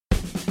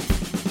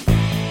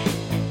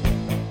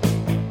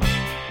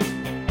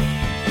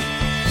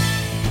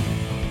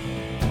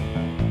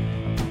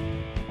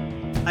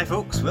Hi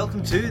folks,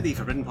 welcome to the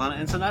Forbidden Planet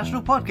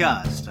International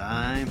podcast.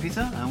 I'm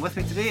Peter, and with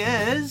me today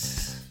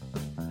is...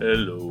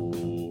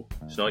 Hello.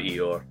 It's not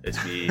Eeyore,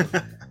 it's me.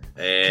 Can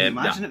you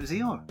imagine it was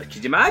Eeyore? Could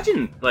you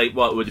imagine? Like,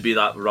 what would it be,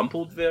 that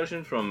rumpled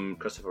version from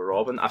Christopher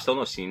Robin? I've still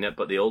not seen it,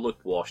 but they all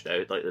looked washed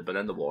out, like they've been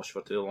in the wash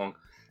for too long.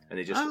 And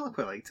they just... I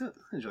quite liked it,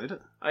 enjoyed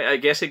it. I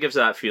guess it gives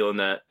that feeling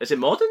that... Is it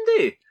modern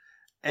day?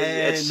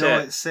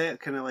 It's set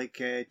kind of like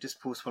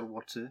just post-World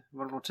War II.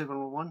 World War II,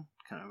 World War One?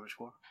 Can't remember which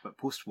war, but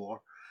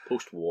post-war.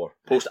 Post-war.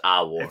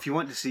 Post-a-war. If you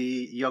want to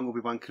see young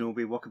Obi-Wan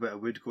Kenobi walk about a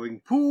wood going,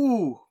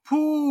 poo,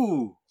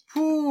 poo,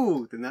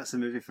 poo, then that's the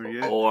movie for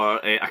you. Or,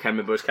 I can't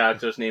remember his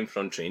character's name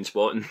from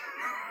Trainspotting.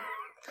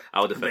 I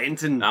would have...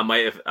 Benton. I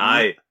might have...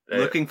 Aye.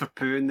 Looking for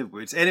poo in the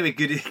woods. Anyway,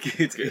 good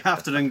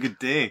afternoon, good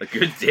day. A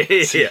good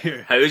day.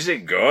 How's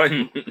it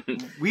going?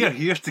 We are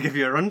here to give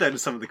you a rundown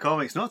of some of the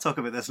comics, not talk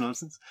about this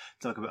nonsense,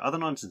 talk about other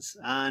nonsense,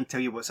 and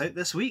tell you what's out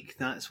this week.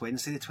 That's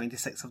Wednesday the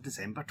 26th of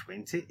December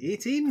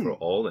 2018. For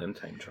all them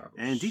time travels.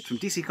 Indeed, from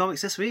DC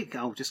Comics this week,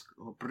 I'll just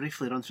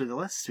briefly run through the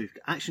list. We've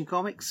got Action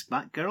Comics,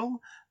 Batgirl,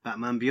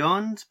 Batman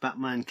Beyond,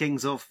 Batman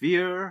Kings of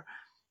Fear,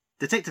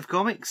 Detective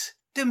Comics,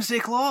 Doomsday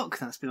Clock,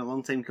 that's been a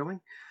long time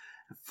coming,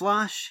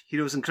 Flash,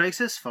 Heroes in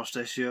Crisis, first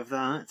issue of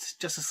that.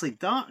 Justice League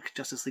Dark,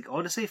 Justice League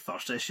Odyssey,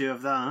 first issue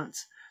of that.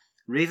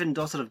 Raven,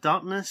 Daughter of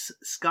Darkness,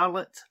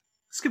 Scarlet,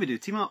 Scooby-Doo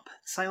Team Up,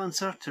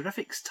 Silencer,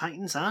 Terrifics,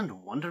 Titans,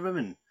 and Wonder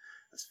Woman.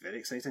 That's very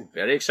exciting.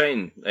 Very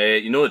exciting.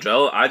 You know the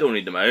drill. I don't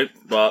read them out,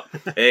 but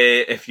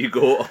if you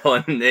go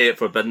on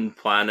Forbidden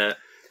Planet...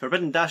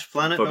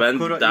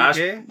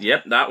 Forbidden-Planet.co.uk.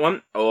 Yep, that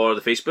one. Or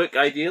the Facebook,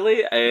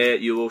 ideally.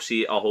 You will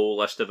see a whole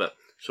list of it.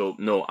 So,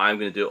 no, I'm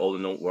going to do all the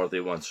noteworthy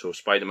ones. So,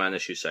 Spider-Man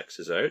issue 6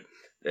 is out.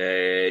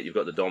 You've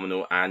got the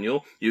Domino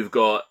Annual. You've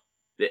got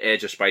the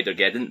Edge of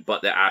Spider-Geddon,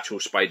 but the actual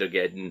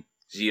Spider-Geddon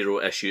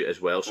 0 issue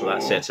as well. So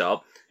that sets it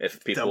up.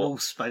 If people... Double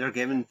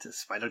Spider-Gammon.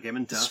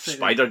 Spider-Gammon-tastic.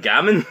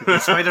 Spider-Gammon?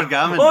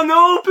 Spider-Gammon. Oh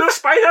no, poor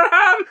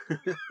Spider-Ham!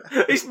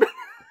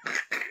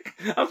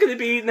 I'm going to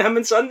be eating him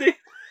on Sunday.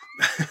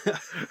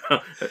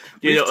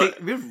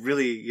 We're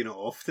really,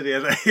 off today.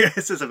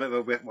 This is a bit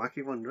of a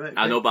wacky one, right?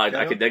 I know, but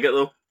I can dig it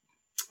though.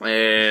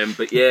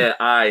 But yeah,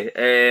 aye.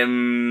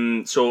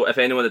 So if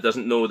anyone that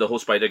doesn't know, the whole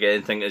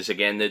Spider-Geddon thing is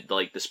again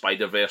the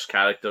Spider-Verse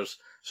characters.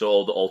 So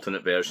all the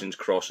alternate versions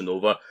crossing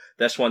over.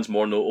 This one's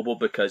more notable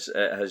because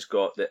it has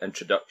got the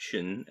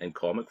introduction in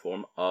comic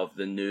form of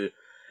the new...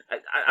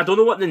 I don't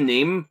know what the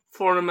name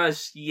for him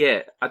is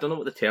yet. I don't know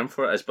what the term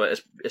for it is, but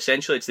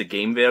essentially it's the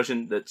game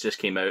version that just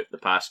came out the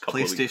past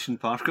couple of weeks. PlayStation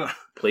Parker.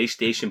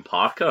 PlayStation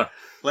Parker.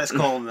 Let's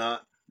call him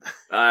that.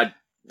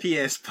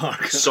 PS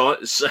Parker.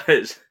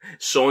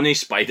 Sony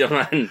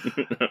Spider-Man.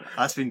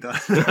 That's been done.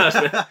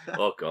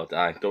 Oh God,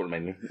 don't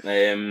remind me.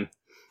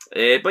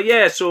 But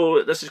yeah,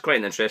 so this is quite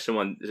an interesting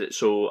one.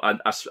 So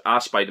a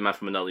Spider-Man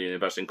from another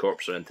universe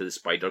incorporates into the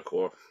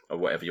Spider-Core, or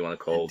whatever you want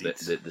to call the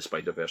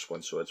Spider-Verse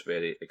one. So it's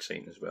very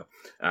exciting as well.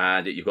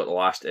 And you've got the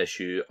last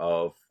issue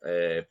of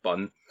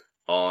Bun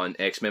on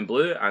X-Men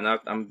Blue, and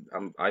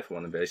I for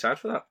one am very sad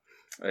for that.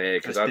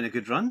 It's been a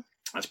good run.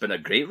 It's been a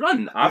great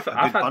run. I've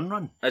had bun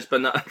run. It's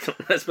been a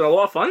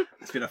lot of fun.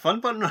 It's been a fun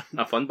bun run.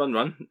 A fun bun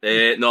run.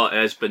 No, it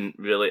has been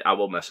really. I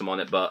will miss him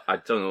on it, but I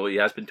don't know. He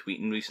has been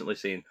tweeting recently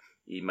saying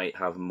he might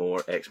have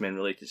more X-Men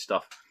related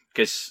stuff.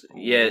 Because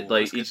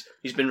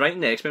he's been writing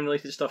the X-Men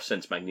related stuff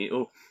since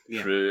Magneto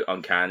through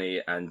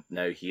Uncanny and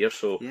now here.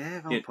 So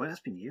yeah, well, point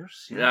that's been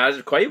years. Yeah,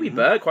 it's quite a wee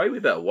bit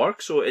of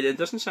work. So it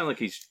doesn't sound like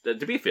he's. To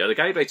be fair, the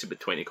guy writes about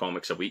 20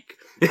 comics a week,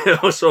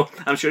 so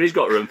I'm sure he's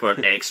got room for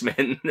an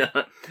X-Men.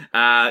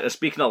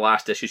 Speaking of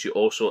last issues, you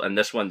also, and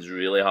this one's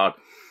really hard.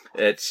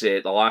 It's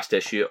the last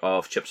issue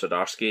of Chip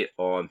Zdarsky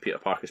on Peter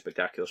Parker's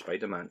Spectacular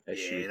Spider-Man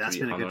issue 310. That's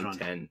been a good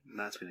run.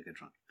 That's been a good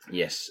run.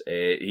 Yes,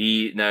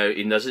 he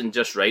doesn't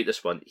just write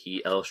this one;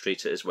 he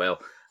illustrates it as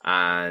well,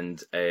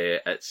 and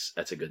it's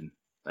a good one.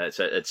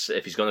 It's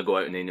if he's going to go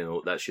out on any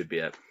note, that should be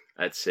it.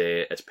 It's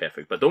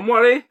perfect. But don't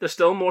worry, there's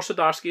still more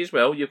Zdarsky as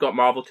well. You've got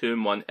Marvel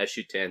 2-in-1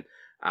 issue 10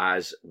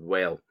 as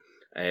well.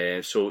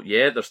 So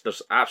yeah,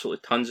 there's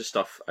absolutely tons of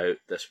stuff out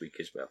this week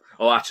as well.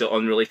 Oh, actually,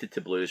 unrelated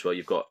to Blue as well,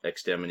 you've got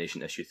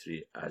Extermination issue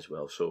 3 as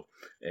well. So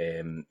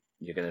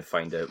you're going to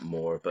find out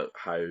more about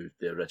how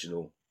the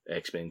original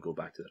X-Men go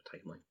back to their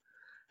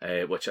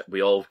timeline, which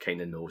we all kind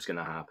of know is going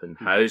to happen.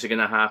 How is it going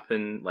to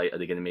happen? Like, are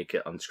they going to make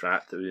it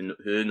unscrapped?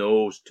 Who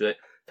knows?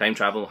 Time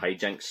travel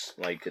hijinks,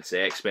 like it's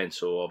the X-Men,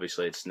 so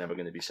obviously it's never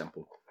going to be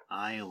simple.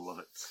 I love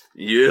it.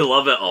 You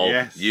love it all.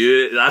 Yes.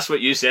 That's what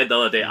you said the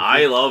other day.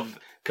 I love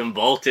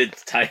convoluted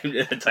time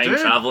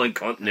travel and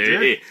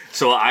continuity.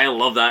 So I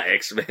love that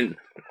X-Men.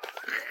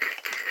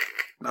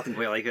 Nothing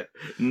quite like it.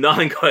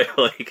 Nothing quite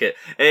like it.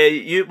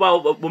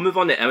 We'll move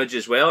on to Image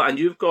as well, and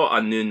you've got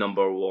a new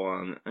number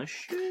 1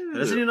 issue.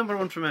 There is a new number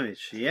 1 from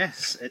Image.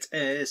 Yes, it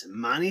is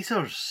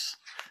Man-Eaters.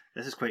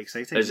 This is quite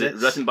exciting. Is it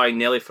written by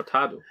Nelly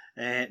Furtado?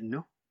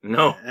 No.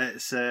 No.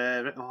 It's who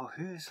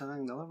is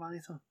another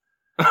Man-Eater?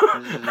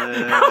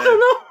 I don't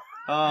know.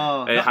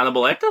 Oh,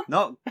 Hannibal Lecter?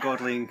 Not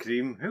Godly and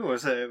Cream. Who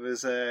was it? It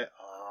was.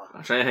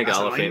 I'm trying to think of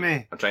all the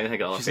famous.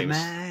 She's a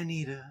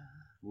man-eater.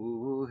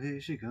 Oh,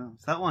 here she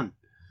comes. That one.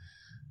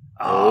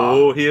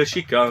 Oh, here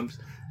she comes.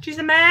 She's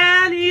a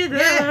man eater.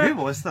 Yeah, who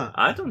was that?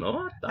 I don't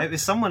know. It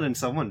was someone and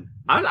someone.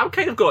 I've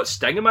kind of got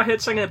Sting in my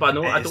head singing it, but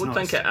I It's don't not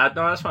think Sting. no,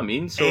 that's what I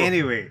mean. So,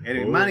 Anyway,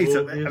 Oh, man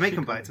eater. I here might she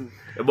come back to him.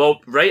 well,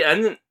 right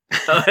in.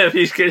 If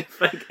he's going to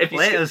think, if he's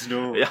Let us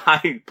know. Yeah,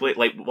 I play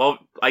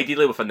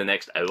ideally within the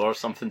next hour or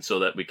something, so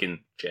that we can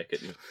check it.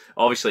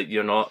 Obviously,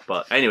 you're not,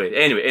 but anyway.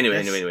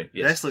 Yes.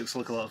 This looks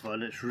like a lot of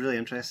fun. It's really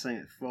interesting.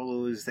 It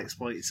follows the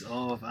exploits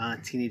of a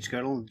teenage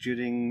girl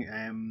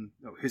during,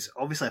 who's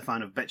obviously a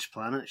fan of Bitch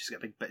Planet. She's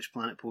got a big Bitch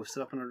Planet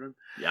poster up in her room.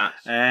 Yeah.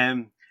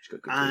 Um, She's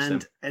got good taste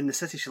and in the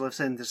city she lives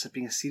in, there's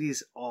been a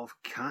series of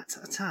cat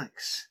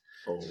attacks.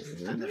 Oh.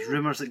 And there's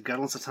rumours that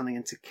girls are turning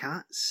into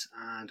cats,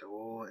 and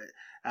it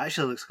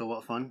actually looks like a lot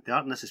of fun. The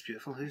art in this is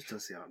beautiful. Who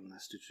does the art in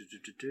this?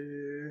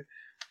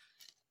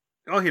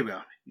 Oh, here we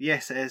are.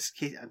 Yes, it is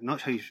Kate. I'm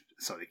not sure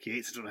Kate.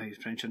 I don't know how you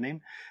pronounce your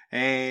name.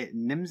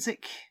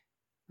 Nimzik,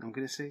 I'm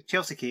going to say.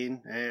 Chelsea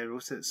Kane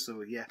wrote it,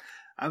 so yeah.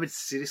 I would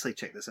seriously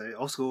check this out.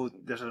 Also,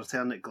 there's an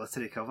alternate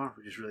glittery cover,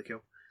 which is really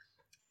cool.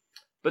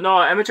 But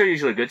no, Image are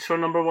usually good for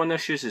number one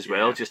issues as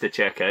well, just to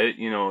check out.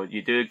 You know,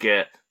 you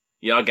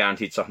are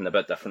guaranteed something a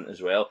bit different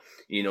as well.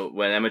 You know,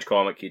 when Image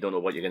comic, you don't know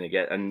what you're going to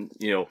get, and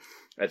you know,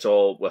 it's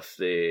all with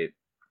the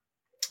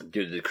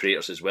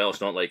creators as well. It's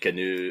not like a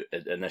new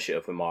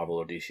initiative with Marvel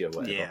or DC or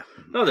whatever. Yeah.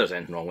 No, there's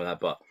anything wrong with that,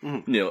 but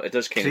you know, it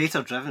does kind of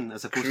creator driven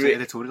as opposed to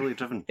editorially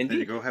driven. Indeed. There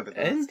you go. How about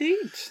that?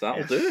 Indeed,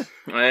 that'll do.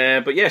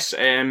 But yes,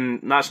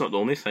 that's not the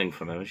only thing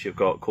from Image. You've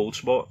got Cold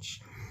Spots.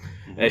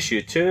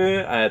 Issue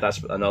 2,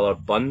 that's another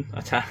bun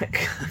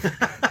attack.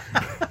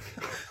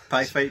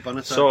 Pie fight, bun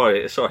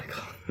attack. Sorry.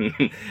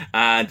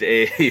 And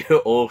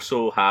you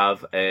also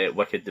have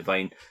Wicked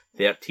Divine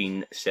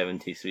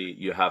 1373.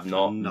 You have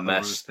not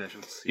missed.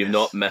 You've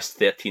not missed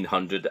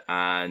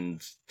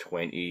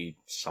 1320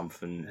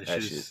 something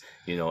issues.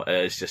 You know,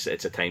 it's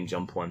a time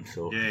jump one.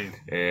 So, you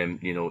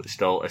know, it's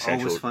still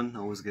essential. Always fun,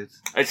 always good.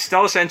 It's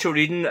still essential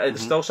reading.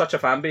 It's still such a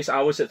fan base.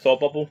 I was at Thought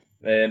Bubble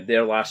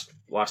there last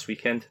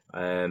weekend,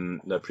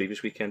 the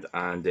previous weekend,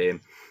 and the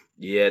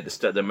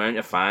amount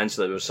of fans.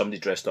 There was somebody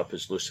dressed up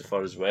as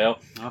Lucifer as well.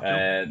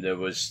 There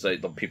was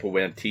like the people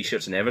wearing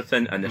T-shirts and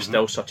everything, and there's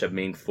still such a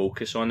main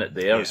focus on it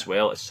there as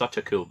well. It's such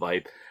a cool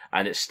vibe,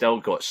 and it's still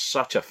got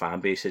such a fan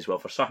base as well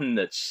for something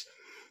that's.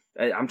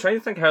 I'm trying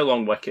to think how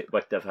long Wicked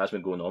Div has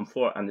been going on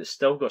for, and it's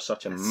still got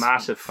such a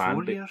massive fan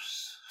 4 base.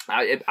 years?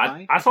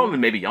 I thought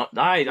maybe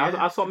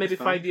I thought maybe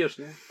 5 years,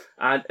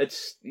 and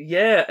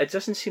it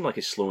doesn't seem like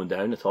it's slowing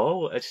down at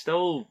all. It's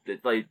still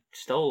a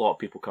lot of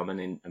people come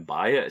in and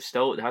buy it.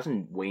 It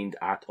hasn't waned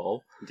at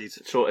all. Indeed.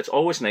 So it's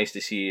always nice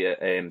to see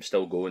it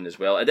still going as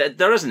well.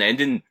 There is an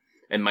ending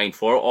in mind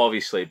for it,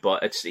 obviously,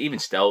 but it's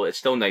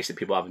still nice that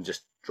people haven't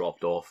just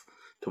dropped off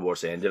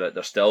towards the end of it.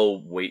 They're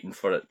still waiting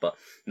for it, but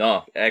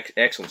no,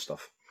 excellent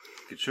stuff.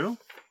 Good show.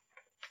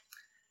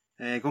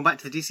 Going back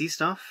to the DC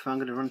stuff, I'm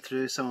going to run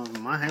through some of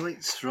my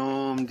highlights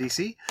from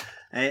DC.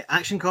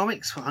 Action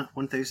Comics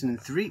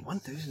 1003.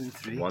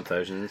 1003.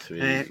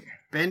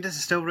 Bendis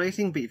is still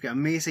writing, but you've got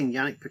amazing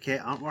Yannick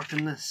Paquette artwork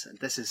in this.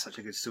 This is such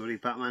a good story.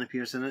 Batman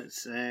appears in it.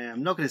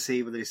 I'm not going to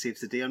say whether he saves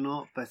the day or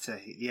not, but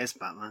he is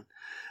Batman.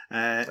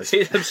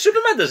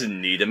 Superman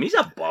doesn't need him. He's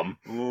a bum.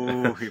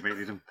 Oh, he might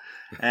need him.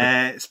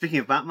 Speaking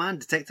of Batman,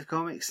 Detective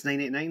Comics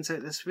 989's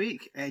out this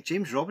week.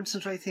 James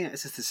Robinson's writing it.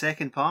 This is the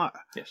second part.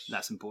 Yes.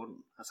 That's important.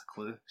 That's a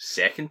clue.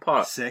 Second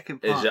part?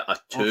 Second part. Is it a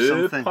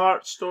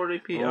two-part story,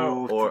 Peter?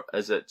 Or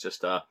is it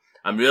just a...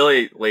 I'm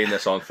really laying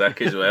this on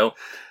thick as well.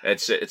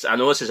 It's. I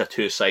know this is a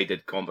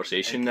two-sided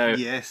conversation now.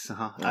 Yes,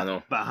 I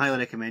know. But I highly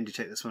recommend you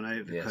check this one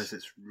out because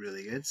it's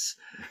really good.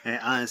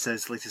 And it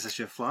says latest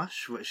issue of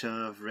Flash, which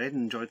I've read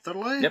and enjoyed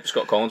thoroughly. Yep,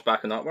 Scott Collins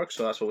back in artwork,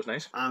 so that's always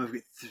nice. And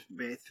we've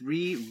got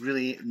three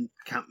really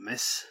can't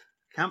miss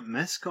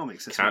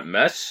comics this Can't week.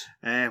 miss.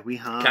 We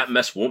have Can't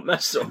miss, won't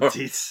miss.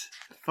 Indeed.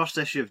 First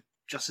issue of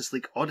Justice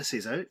League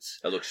Odyssey's out.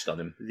 It looks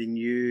stunning. The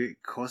new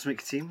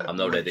Cosmic Team. I've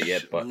not read it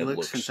yet, but it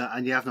looks fantastic.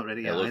 And you have not read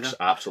it yet either. It looks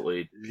either.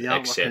 absolutely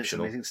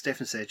exceptional. Amazing.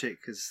 Stefan Sejic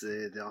is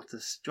the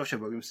artist. Joshua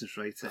Williamson's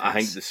writer. I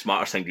think the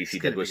smartest thing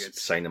DC did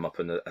was sign him up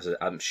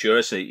I'm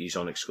sure he's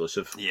on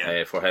exclusive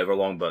for however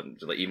long, but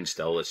like, even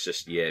still, it's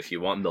just if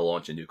you want him to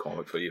launch a new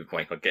comic for you,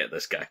 why not get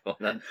this guy on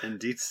it?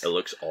 Indeed. It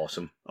looks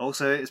awesome.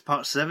 Also, it's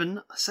part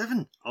 7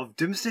 of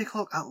Doomsday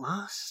Clock at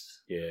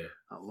last. Yeah.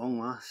 At long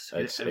last.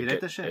 Have you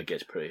read this yet? It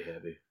gets pretty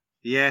heavy.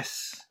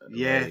 Yes.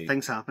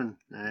 Things happen.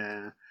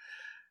 And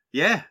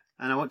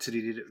I want to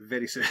read it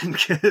very soon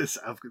because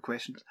I've got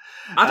questions.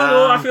 I don't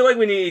know. I feel like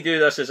we need to do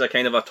this as a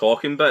kind of a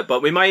talking bit,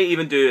 but we might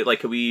even do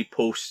like a wee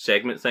post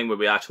segment thing where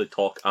we actually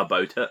talk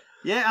about it.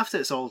 Yeah, after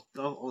it's all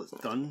it's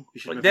done. We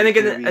should then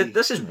again,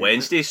 this is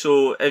Wednesday,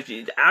 so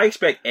I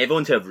expect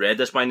everyone to have read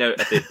this by now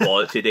if they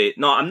bought it today.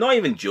 No, I'm not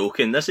even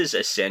joking. This is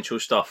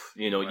essential stuff.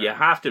 You know, you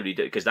have to read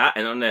it because that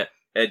internet,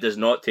 it does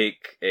not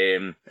take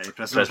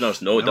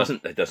prisoners. No, it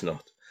doesn't. It does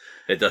not.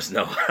 It does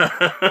not.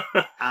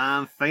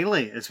 And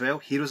finally, as well,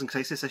 Heroes in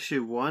Crisis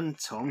issue 1,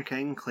 Tom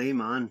King,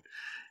 Clayman.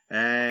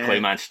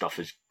 Clayman stuff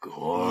is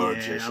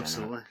gorgeous. Yeah,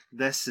 absolutely.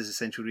 This is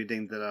essential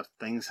reading. There are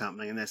things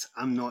happening in this.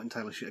 I'm not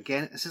entirely sure.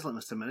 Again, this is like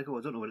Mr. Miracle.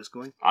 I don't know where it's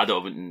going. I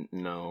don't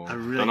know. I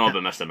really don't know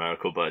about Mr.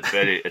 Miracle, but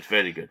it's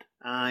very good.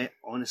 I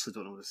honestly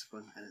don't know where this is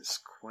going, and it's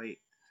quite.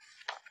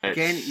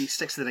 Again, he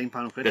sticks to the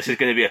 9-panel credit. This is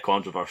going to be a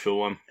controversial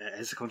one. It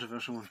is a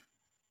controversial one.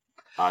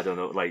 I don't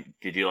know. Like,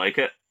 did you like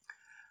it?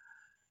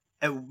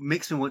 It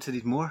makes me want to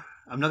read more.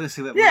 I'm not going to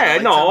say what. Yeah,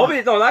 no,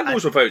 that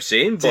goes without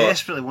saying. But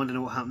desperately want to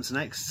know what happens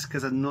next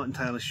because I'm not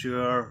entirely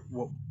sure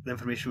what the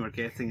information we're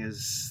getting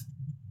is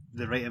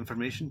the right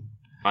information.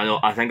 I know.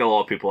 I think a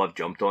lot of people have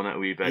jumped on it a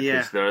wee bit because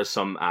Yeah. there are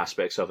some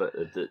aspects of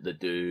it that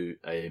do.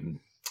 I'm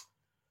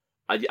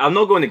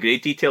not going into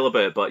great detail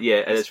about it, but yeah,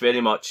 it's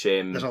very much.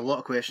 There's a lot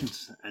of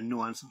questions and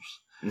no answers.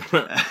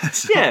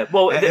 So yeah,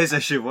 well, it is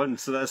issue 1,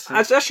 so that's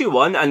it's issue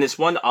 1, and it's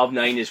 1 of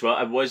 9 as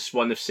well. It was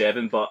 1 of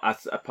 7, but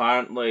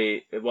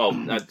apparently,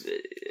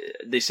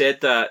 they said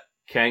that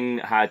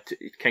King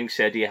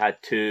said he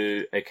had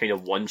 2 kind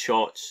of one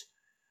shots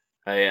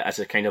as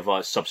a kind of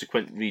a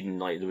subsequent reading,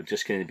 like they were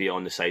just going to be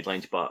on the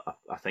sidelines. But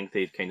I think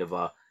they'd kind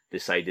of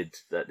decided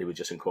that they would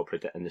just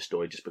incorporate it in the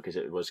story just because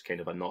it was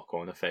kind of a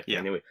knock-on effect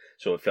anyway.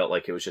 So it felt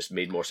like it was just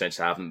made more sense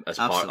to have them as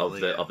part of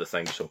the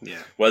thing. So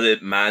whether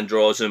Mann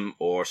draws them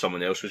or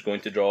someone else was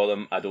going to draw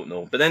them, I don't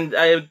know. But then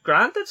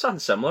Grant did something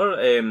similar.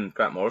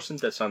 Grant Morrison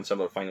did something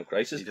similar to Final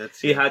Crisis.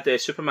 He had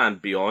Superman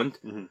Beyond.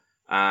 Mm-hmm.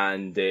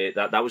 And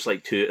that was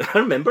like 2. I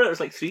remember it was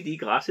like 3D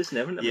glasses and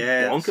everything.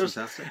 Yeah, bonkers.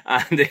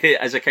 And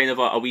as a kind of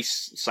a wee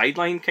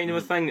sideline kind of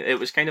a thing, it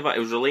was kind of it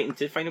was relating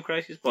to Final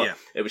Crisis, but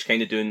it was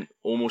kind of doing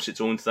almost its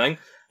own thing.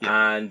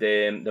 Yeah. And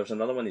there was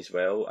another one as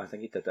well. I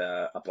think he did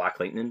a Black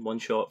Lightning one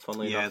shot,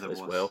 funnily enough, as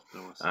well.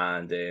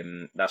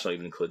 And that's not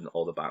even including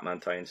all the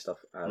Batman tie-in stuff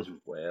as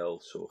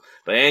well. So,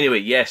 but anyway,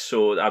 yes.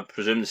 So I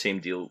presume the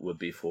same deal would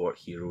be for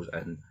Heroes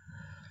and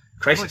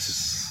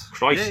Crisis.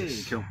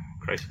 Yay, cool.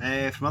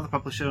 From other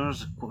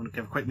publishers, I want to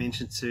give a quick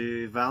mention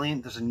to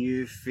Valiant. There's a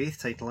new Faith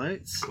title out.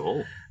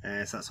 Cool.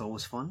 So that's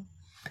always fun.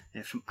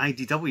 From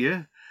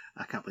IDW,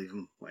 I can't believe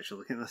I'm actually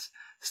looking at this.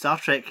 Star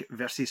Trek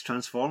versus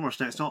Transformers.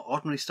 Now, it's not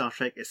ordinary Star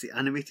Trek, it's the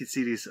animated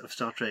series of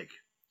Star Trek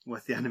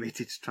with the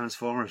animated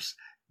Transformers.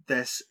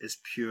 This is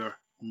pure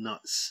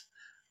nuts.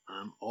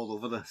 I'm all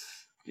over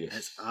this. Yes.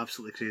 It's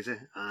absolutely crazy.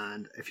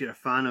 And if you're a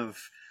fan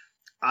of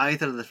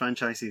either of the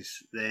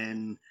franchises,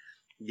 then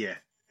yeah,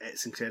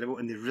 it's incredible,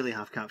 and they really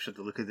have captured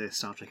the look of the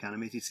Star Trek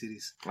animated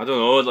series. I don't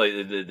know, like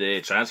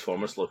the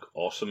Transformers look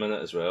awesome in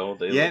it as well.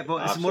 But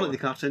it's more like the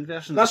cartoon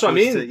version. That's what I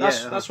mean.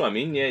 That's what I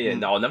mean. Yeah.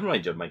 No, never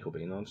mind your Michael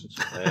Bay nonsense.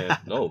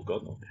 No,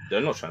 God no,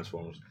 they're not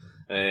Transformers.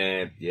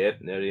 There he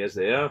is.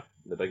 There,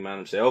 the big man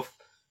himself,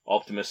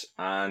 Optimus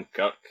and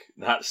Kirk.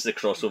 That's the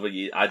crossover.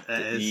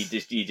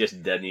 You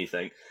just didn't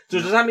think. So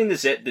does that mean the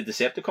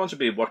Decepticons will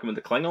be working with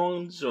the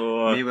Klingons,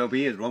 or may well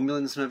be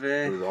Romulans,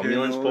 maybe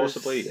Romulans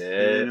possibly?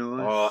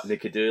 Yeah. They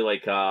could do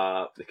like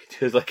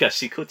a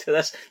sequel to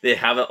this. They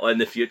have it in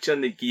the future,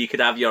 and you could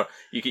have your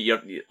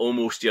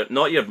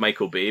not your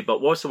Michael Bay, but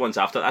what's the ones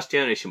after? That's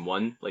Generation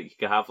 1. Like you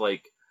could have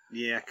like.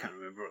 Yeah, I can't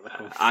remember what they're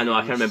called. I know,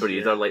 I can't remember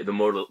either. Like the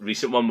more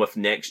recent one with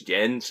Next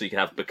Gen, so you can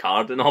have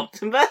Picard and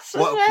Optimus.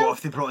 What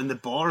if they brought in the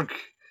Borg?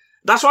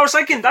 That's what I was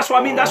thinking. That's what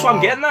I mean. That's what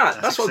I'm getting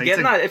at. That's what I'm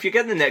exciting. getting at. If you're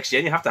getting the Next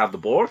Gen, you have to have the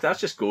Borg. That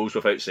just goes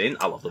without saying.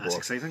 I love the Borg.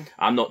 That's exciting.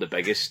 I'm not the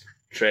biggest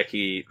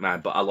Trekkie man,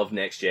 but I love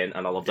Next Gen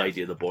and I love the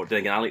idea of the Borg. Then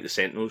again, I like the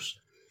Sentinels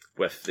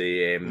with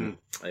the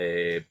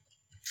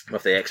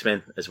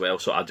X-Men as well.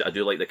 So I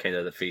do like the kind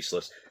of the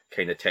faceless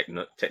kind of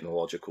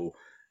technological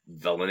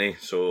villainy.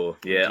 So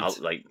yeah,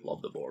 I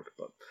love the Borg.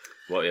 But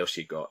what else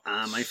you got?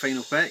 My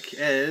final pick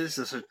is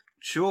there's a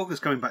show that's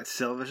coming back to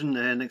television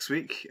next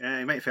week.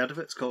 You might have heard of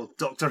it. It's called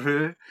Doctor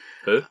Who.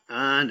 Who?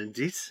 And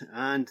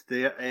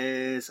there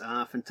is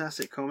a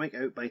fantastic comic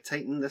out by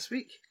Titan this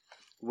week,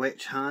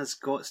 which has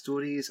got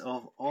stories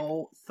of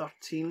all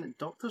 13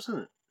 Doctors in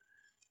it,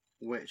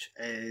 which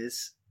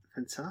is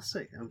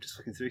fantastic. I'm just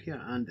looking through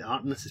here, and the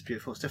art in this is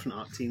beautiful. It's different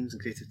art teams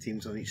and creative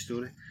teams on each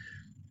story,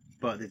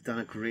 but they've done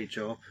a great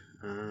job,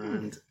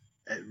 and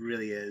it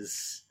really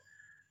is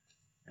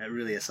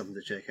something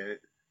to check out.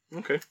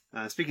 Okay.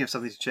 Speaking of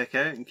something to check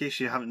out, in case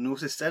you haven't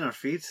noticed in our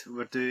feed,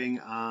 we're doing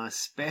a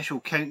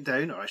special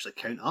countdown, or actually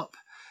count up,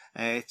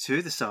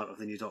 to the start of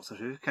the new Doctor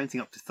Who,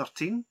 counting up to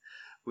 13,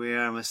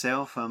 where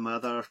myself and my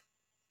other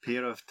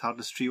pair of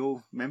TARDIS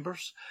Trio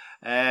members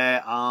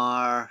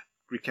are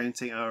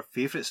recounting our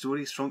favourite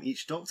stories from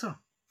each Doctor.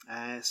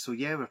 So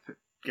yeah, we're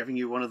giving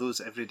you one of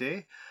those every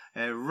day,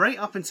 right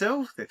up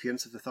until the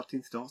appearance of the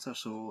 13th Doctor,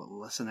 so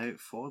listen out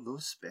for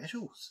those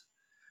specials.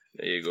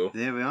 There you go.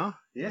 There we are.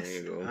 Yes.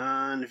 There you go.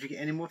 And if you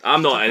get any more,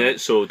 I'm not in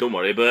it, so don't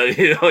worry. But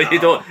you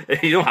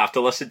don't have to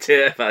listen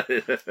to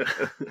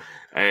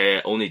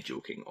it. Only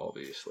joking,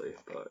 obviously.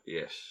 But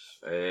yes.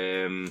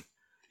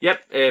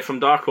 Yep, from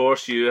Dark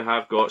Horse you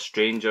have got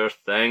Stranger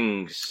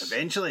Things.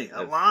 Eventually,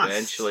 at last.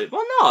 Eventually.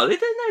 Well, no, they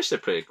did announcce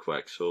it pretty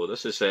quick, so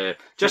this is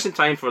just in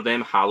time for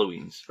them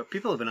Halloweens. But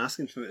people have been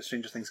asking for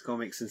Stranger Things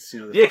comics since,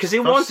 the yeah, because they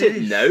want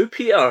series. it now,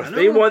 Peter.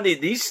 They want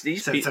these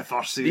Since the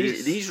first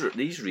series.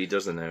 these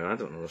readers are now, I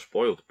don't know,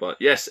 spoiled. But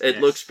yes,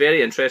 it looks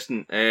very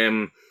interesting.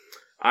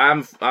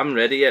 I'm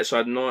ready yet, so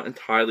I'm not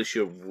entirely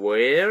sure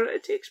where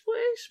it takes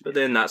place. But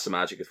then that's the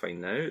magic of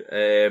finding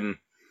out.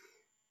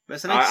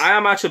 But nice... I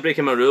am actually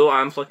breaking my rule.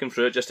 I'm flicking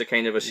through it just to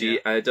kind of see,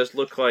 and it does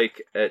look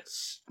like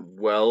it's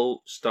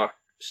well stuck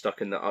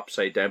in the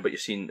upside down, but you're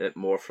seeing it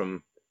more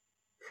from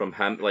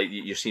him, like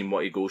you're seeing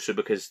what he goes through,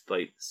 because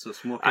like so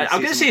it's more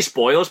I'm going to say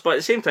spoilers, but at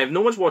the same time, if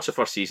no one's watched the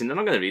first season, they're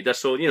not going to read this,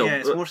 so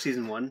it's more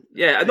season 1.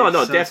 Yeah, no,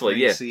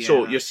 definitely, yeah. So,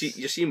 so you're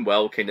seeing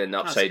well kind of in the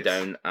upside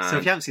down. And... So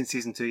if you haven't seen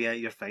season 2 yet,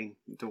 you're fine.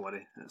 Don't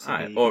worry. That's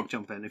okay. You can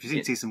jump in. If you've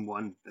seen season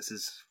 1, this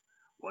is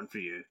one for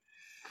you.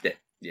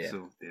 Yeah.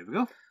 So there we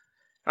go.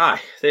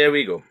 Aye, there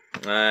we go.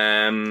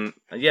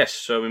 Yes,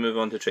 so we move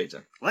on to trades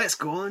then. Let's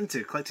go on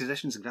to collector's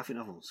editions and graphic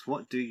novels.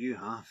 What do you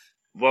have?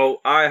 Well,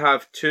 I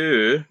have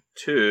two.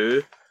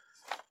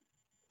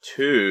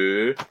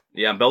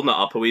 Yeah, I'm building it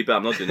up a wee bit.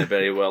 I'm not doing it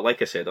very well.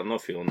 Like I said, I'm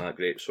not feeling that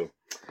great. So,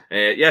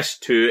 yes,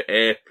 2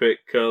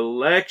 epic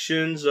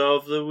collections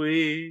of the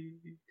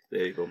week.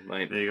 There you go.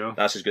 Right. There you go.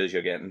 That's as good as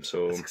you're getting.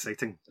 So that's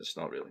exciting. It's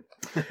not really.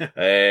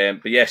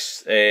 But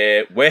yes,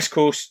 West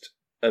Coast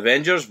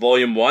Avengers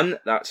Volume 1.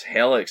 That's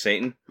hella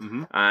exciting.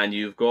 Mm-hmm. And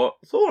you've got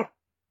Thor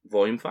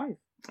Volume 5.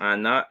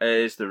 And that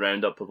is the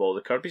roundup of all the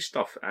Kirby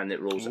stuff, and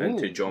it rolls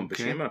into John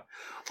Buscema.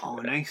 Oh,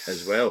 nice.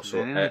 As well.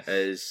 So nice. It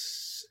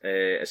is...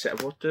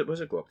 what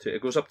does it go up to?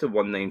 It goes up to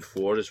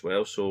 194 as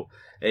well. So,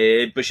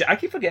 I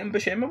keep forgetting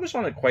Buscema was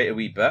on it quite a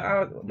wee bit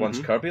once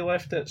Kirby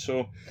left it.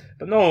 So,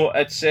 but no,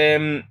 it's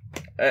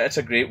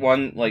a great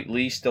one. Like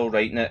Lee's still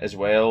writing it as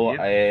well. Yep.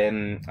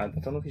 I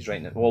don't know if he's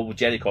writing it. Well,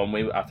 Jerry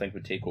Conway I think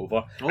would take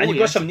over, and you've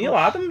got some Neil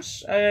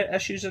Adams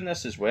issues in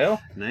this as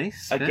well.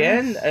 Nice.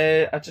 Again,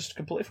 I just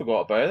completely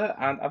forgot about it,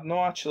 and I've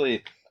not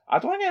actually. I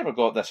don't think I ever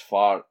got this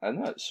far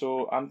in it,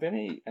 so I'm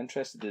very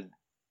interested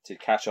to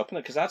catch up on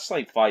it, because that's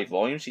like 5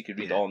 volumes you could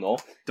read all in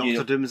all.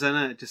 Doctor Doom's in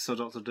it. Just saw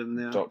Doctor Doom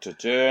there. Doctor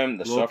Doom,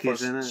 the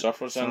Loki's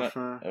Surfer's in it.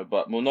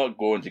 But we'll not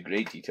go into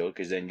great detail,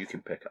 because then you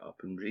can pick it up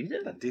and read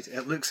it. Indeed,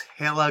 it looks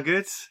hella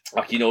good.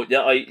 Like, you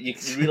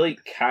really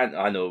can't.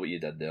 I know what you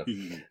did there.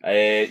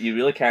 You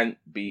really can't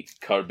beat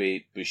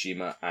Kirby,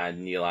 Buscema,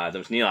 and Neil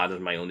Adams. Neil Adams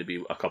might only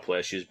be a couple of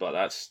issues, but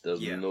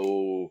there's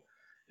no.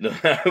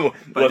 But they're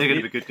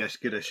going to be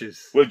good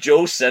issues. With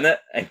Joe Sinnott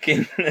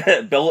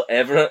and Bill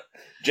Everett,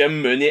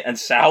 Jim Mooney, and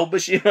Sal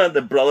Buscema,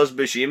 the brothers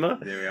Buscema.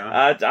 There we are.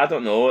 I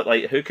don't know.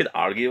 Like, who could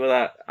argue with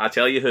that? I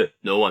tell you who.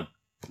 No one.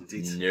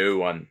 Indeed. No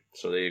one.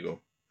 So there you go.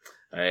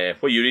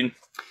 What are you reading?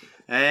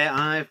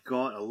 I've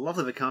got a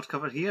lovely big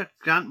hardcover here.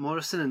 Grant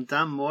Morrison and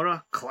Dan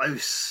Mora,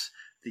 Klaus,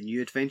 The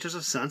New Adventures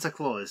of Santa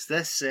Claus.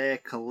 This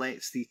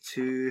collects the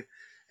 2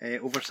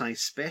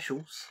 oversized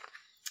specials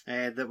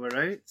that were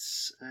out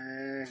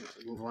over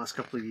the last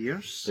couple of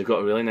years. They've got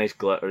a really nice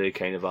glittery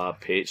kind of a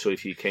page, so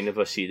if you kind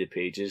of see the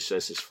pages,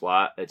 this is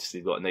flat.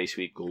 They've got a nice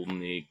wee golden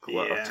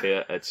glitter to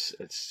it. It's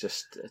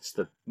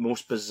the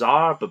most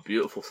bizarre but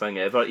beautiful thing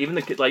ever. Even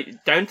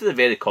down to the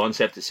very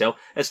concept itself.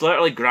 It's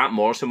literally Grant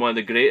Morrison, one of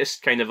the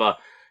greatest kind of a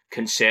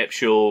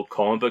conceptual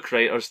comic book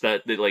writers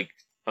that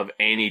of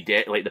any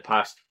the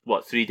past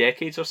 3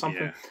 decades or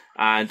something.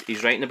 And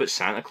he's writing about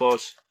Santa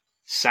Claus.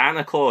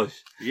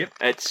 Yep.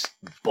 It's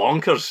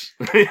bonkers,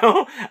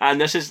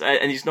 And this is,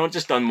 and he's not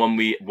just done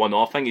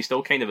one-off thing. He's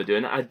still kind of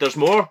doing it. There's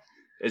more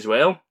as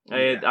well.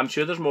 I'm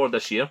sure there's more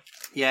this year.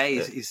 Yeah,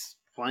 he's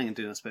planning on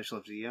doing a special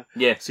every year.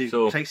 Yeah. So you've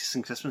got Crisis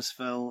in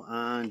Christmasville,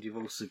 and you've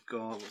also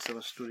got what's the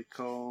other story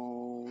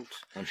called?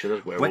 I'm sure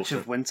there's Werewolf. Witch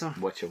of Winter.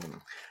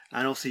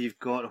 And also you've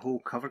got a whole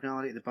cover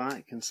gallery at the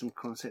back and some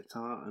concept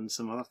art and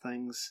some other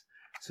things.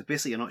 So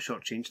basically, you're not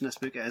shortchanging this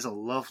book. It is a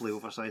lovely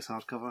oversized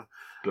hardcover.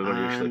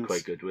 Boomer usually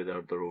quite good with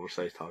their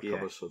oversized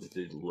hardcovers, so they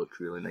do look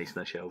really nice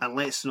on the shelf. And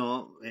let's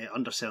not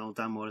undersell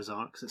Dan Mora's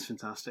art, because it's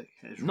fantastic.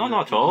 It's not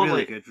at all.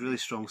 Really good, really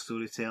strong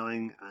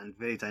storytelling and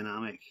very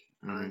dynamic.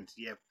 And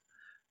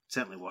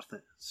certainly worth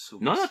it.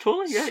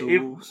 Totally. Yeah,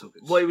 so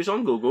good. Well, he was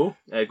on Go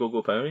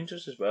Power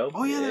Rangers as well.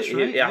 Oh yeah, that's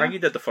right. I think he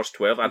did the first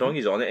 12. I don't think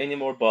he's on it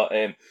anymore, but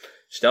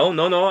still,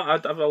 no.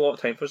 I'd have a lot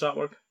of time for his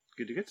artwork.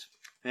 Good.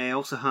 I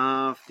also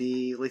have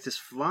the latest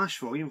Flash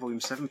Volume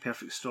 7,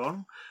 Perfect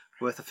Storm,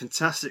 with a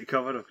fantastic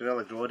cover of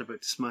Gorilla Grodd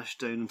about to smash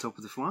down on top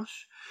of the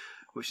Flash,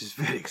 which is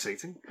very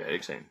exciting. Very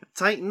exciting.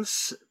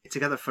 Titans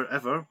Together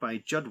Forever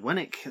by Judd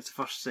Winnick. It's the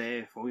first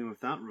volume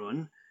of that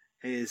run.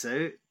 It is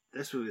out.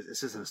 This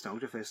is a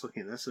nostalgia fest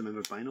looking at this. I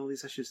remember buying all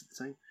these issues at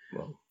the time.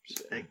 Well,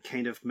 it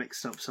kind of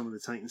mixed up some of the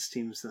Titans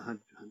teams that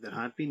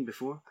had been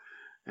before.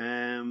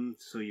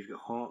 So you've got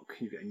Hawk,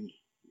 you've got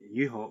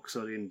New Hawk,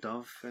 and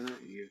Dove in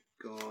it. You've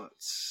got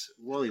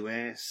Wally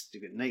West,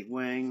 you've got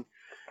Nightwing,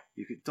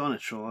 You've got Donna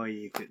Troy,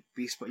 you've got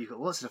Beast, but you've got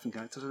lots of different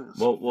characters in it. It's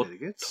Well, very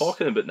good.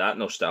 talking about that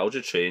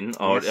nostalgia train,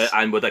 Yes.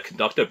 and with the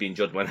conductor being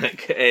Judd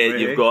Winnick, Right.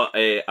 you've got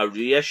a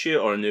reissue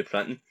or a new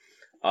printing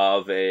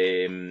of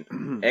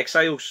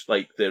Exiles,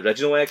 like the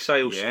original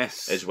Exiles,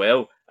 Yes. as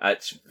well.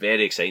 It's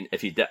very exciting.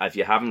 If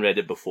you haven't read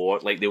it before,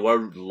 like they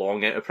were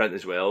long out of print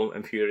as well,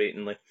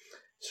 infuriatingly.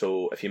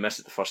 So if you missed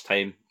it the first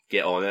time,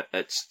 get on it.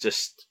 It's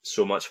just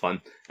so much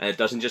fun, and it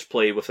doesn't just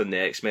play within the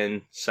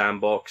X-Men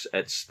sandbox.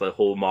 It's the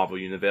whole Marvel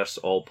universe,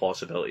 all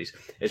possibilities.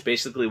 It's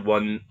basically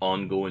one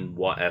ongoing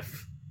what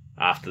if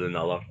after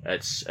another.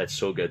 It's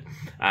so good,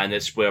 and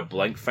it's where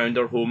Blink found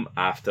her home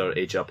after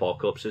Age of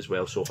Apocalypse as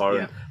well. So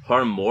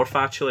her and Morph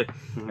actually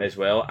as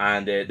well,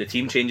 and the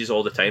team changes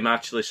all the time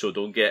actually. So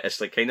don't get,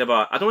 it's like kind of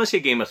a, I don't want to say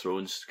Game of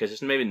Thrones because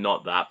it's maybe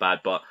not that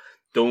bad, but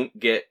don't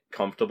get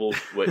comfortable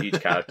with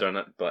each character in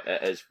it. But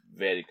it is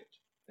very good.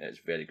 It's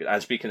very good.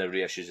 And speaking of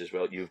reissues as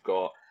well, you've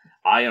got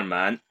Iron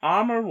Man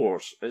Armor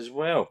Wars as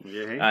well.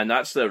 Yeah. And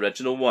that's the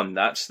original one.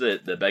 That's the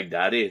Big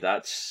Daddy.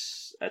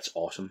 It's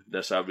awesome.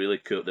 There's a really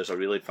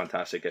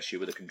fantastic issue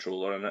with a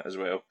controller in it as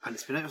well. And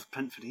it's been out of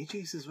print for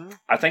ages as well.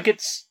 I think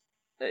it's,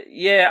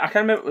 yeah, I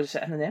can't remember, was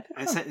it in an Epic?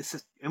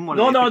 It's in one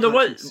No, of the no, Epic there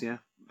was- collections, yeah.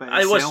 But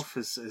I was- itself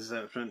is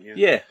out of print, yeah.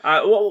 Yeah.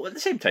 Well, at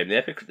the same time, the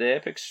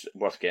Epic's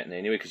worth getting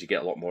anyway because you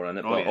get a lot more in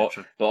it. Oh, but, yeah,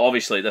 true. but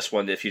obviously, this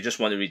one, if you just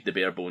want to read the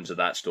bare bones of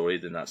that story,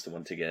 then that's the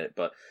one to get.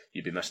 But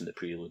you'd be missing the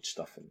prelude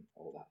stuff and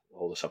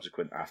all the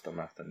subsequent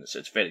aftermath, and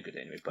it's very good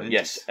anyway. But Indeed.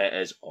 yes, it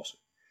is awesome.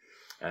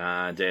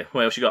 And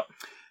what else you got?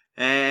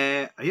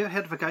 Have you ever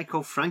heard of a guy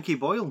called Frankie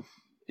Boyle?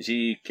 Is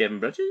he Kevin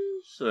Bridges?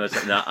 Or is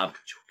it, nah, I'm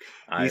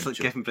joking. He's like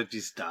Kevin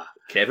Bridges' dad.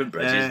 Kevin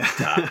Bridges.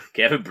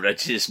 Kevin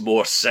Bridges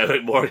more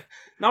sour, more.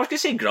 No, I was gonna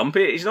say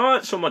grumpy. He's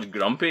not so much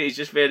grumpy. He's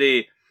just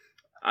very.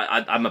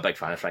 I'm a big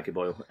fan of Frankie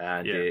Boyle,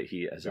 and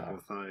he is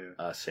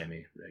a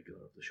semi-regular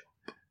of the show.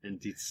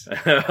 Indeed.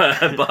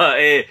 But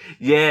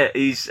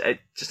he's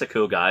just a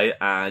cool guy,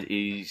 and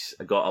he's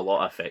got a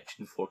lot of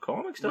affection for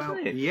comics,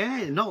 doesn't he?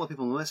 Yeah, not a lot of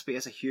people know this, but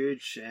he's a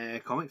huge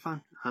comic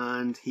fan,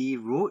 and he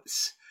wrote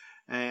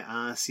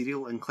a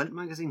serial in Clint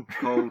magazine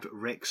called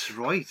Rex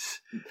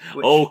Royce.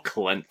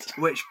 Clint.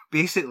 Which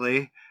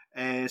basically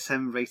is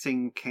him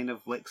writing kind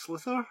of Lex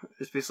Luthor.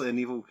 It's basically an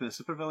evil kind of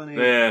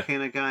supervillain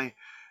kind of guy,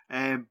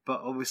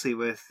 but obviously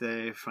with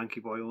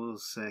Frankie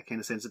Boyle's kind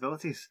of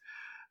sensibilities,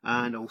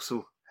 and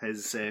also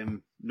his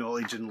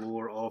knowledge and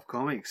lore of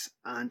comics,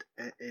 and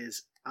it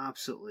is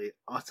absolutely,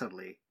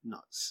 utterly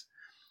nuts.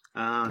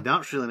 The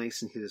art's really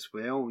nice in here as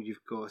well.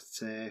 You've got,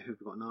 who've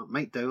we got now?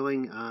 Mike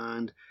Dowling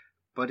and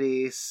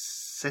Buddy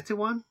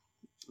Setiwan,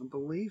 I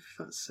believe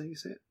that's how you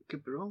say it.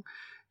 Could be wrong.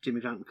 Jamie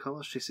Grant in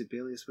colours, Tracy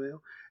Bailey as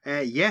well.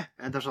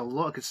 And there's a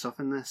lot of good stuff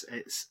in this.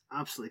 It's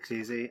absolutely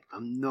crazy.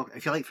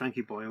 If you like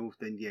Frankie Boyle,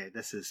 then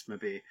this is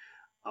maybe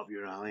up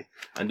your alley.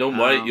 And don't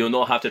worry, you'll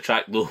not have to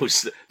track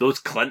those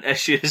Clint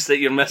issues that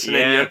you're missing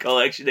in your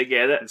collection to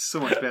get it. It's so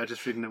much better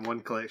just reading in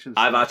one collection.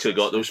 I've actually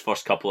got those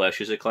first couple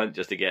issues of Clint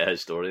just to get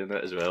his story in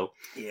it as well.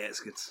 Yeah,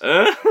 it's good.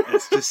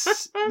 It's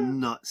just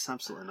nuts,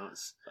 absolutely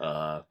nuts.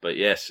 But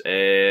yes,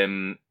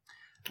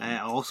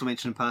 I'll also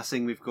mention in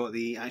passing, we've got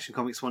the Action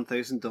Comics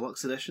 1000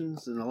 Deluxe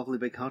Editions in a lovely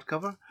big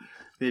hardcover.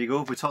 There you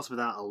go. We talked about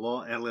that a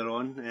lot earlier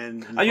on.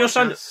 In and your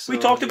son, we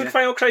talked about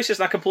Final Crisis,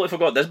 and I completely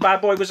forgot this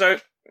bad boy was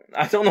out.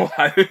 I don't know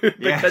how,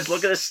 because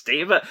look at the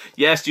state of it.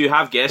 Yes, you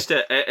have guessed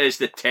it. It is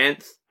the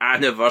 10th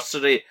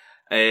anniversary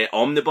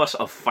omnibus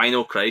of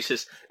Final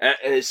Crisis. It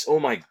is, oh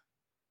my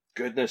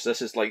goodness,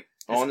 this is like,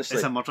 honestly,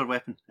 it's a murder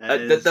weapon.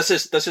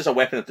 This is a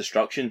weapon of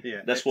destruction.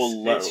 Yeah,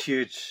 it's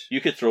huge. You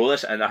could throw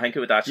this, and I think it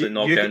would actually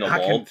knock down a wall. I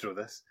can throw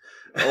this.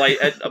 Like,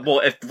 if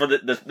for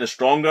the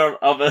stronger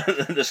of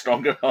it, the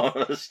stronger of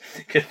us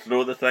could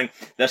throw the thing.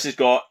 This has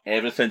got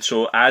everything.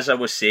 So, as I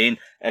was saying,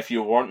 if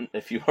you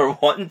were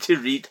wanting to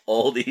read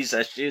all these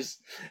issues,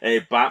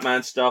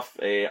 Batman stuff,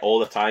 all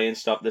the tie-in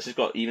stuff, this has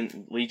got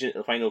even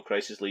the Final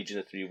Crisis Legion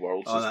of Three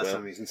Worlds as well. Oh, that's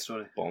an amazing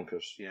story.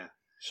 Bonkers. Yeah.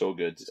 So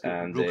good.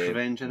 And Rogue's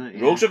Revenge in it.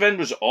 Yeah. Rogue's Revenge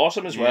was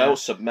awesome as well.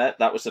 Submit,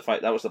 that was the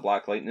fight. That was the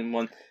Black Lightning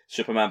one.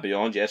 Superman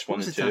Beyond, yes, what 1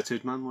 was and the 2.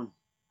 Tattooed Man one?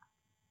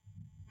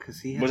 Because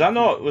he Was that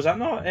not?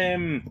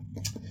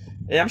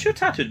 I'm sure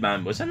Tattooed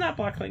Man was in that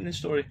Black Lightning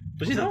story.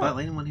 Was he that not? Black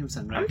Lightning one he was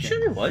in? Right, I'm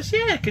sure he was.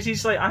 Yeah, because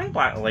he's like, I think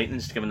Black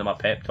Lightning's giving him a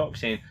pep talk,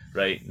 saying,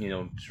 right,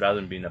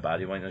 rather than being a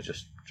baddie, why not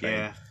just try.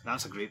 Yeah,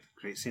 that's a great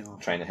scene.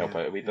 Trying to help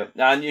out a wee bit.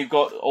 And you've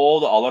got all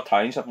the other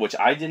tie-in stuff, which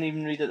I didn't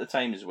even read at the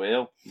time as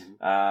well.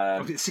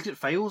 Mm-hmm. Secret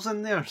Files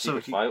in there.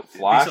 Flash,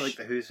 basically like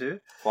the Who's Who.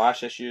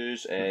 Flash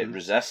issues,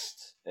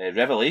 Resist,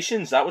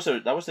 Revelations. That was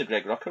the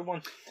Greg Rucka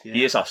one.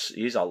 Yeah.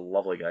 He's a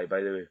lovely guy,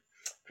 by the way.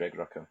 Greg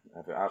Rucka,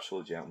 an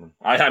absolute gentleman.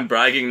 I am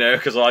bragging now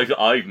because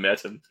I've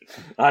met him.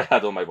 I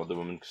had all my Wonder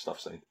Woman stuff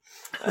signed.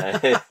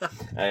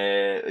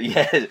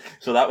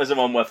 So that was the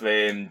one with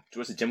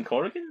was it Jim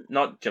Corrigan?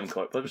 Not Jim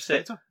Corrigan. What was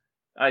it? Spectre?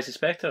 It's a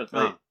Spectre.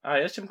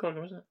 It's Jim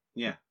Corrigan, wasn't it?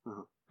 Yeah.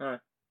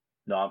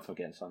 No, I'm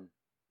forgetting something.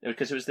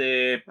 Because it was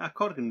the...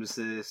 Corrigan was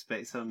the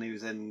Spectre and he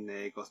was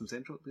in Gotham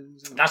Central.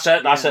 That's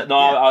it. No,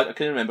 I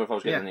couldn't remember if I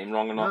was getting the name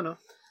wrong or not. No.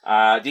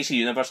 DC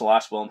Universe: The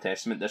Last Will and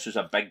Testament. This was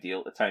a big deal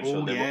at the time.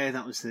 Oh, yeah,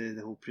 that was the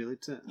whole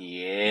prelude to it.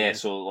 Yeah,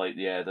 so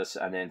this,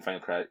 and then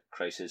Final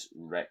Crisis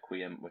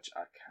Requiem, which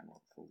I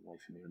cannot for the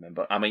life of me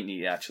remember. I might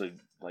need to actually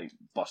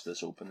bust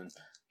this open and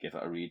give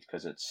it a read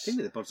because it's.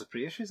 Maybe the Birds of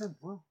Prey issues then.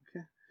 Well,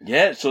 okay.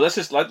 Yeah, so this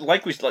is so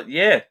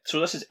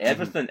this is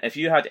everything. If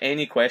you had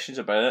any questions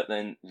about it,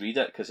 then read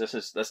it because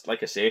this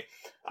like I say,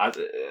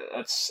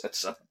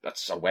 it's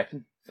a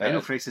weapon.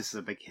 Final Crisis is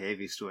a big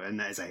heavy story, and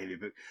that is a heavy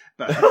book.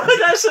 But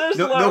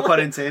no pun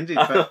intended.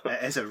 But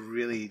it is a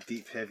really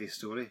deep, heavy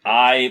story.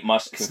 I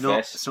must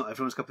confess, it's not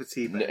everyone's cup of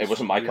tea. But it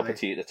wasn't my cup of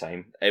tea at the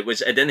time. It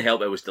didn't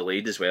help. It was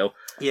delayed as well.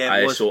 Yeah,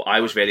 it was, so I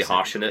was very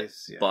harsh on it.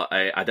 Yeah. But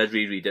I did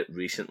reread it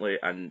recently,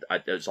 and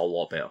it was a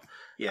lot better.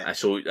 Yeah.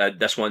 So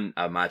this one,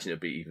 I imagine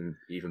it'd be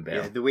even better.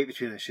 Yeah, the wait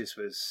between issues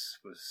was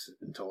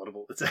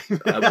intolerable at the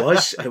time.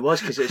 it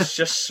was because it's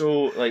just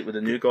so with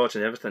the New Gods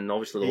and everything. And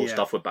obviously the whole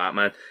stuff with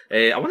Batman.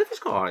 I wonder if it's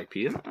got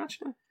R.I.P. in it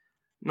actually.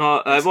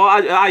 No,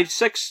 I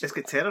 6. It's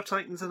got Terror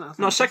Titans in it. I think,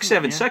 no,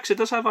 676. It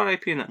does have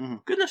R.I.P. in it. Mm-hmm.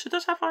 Goodness, it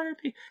does have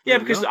R.I.P. Yeah,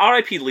 because the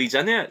R.I.P. leads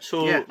into it.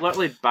 So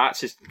literally,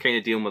 Bats is kind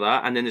of dealing with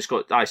that, and then it's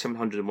got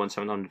 701,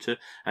 702,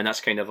 and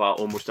that's kind of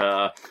almost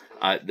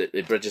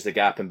it bridges the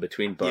gap in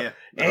between. But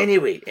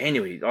anyway,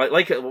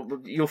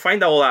 you'll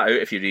find all that out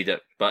if you read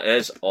it. But it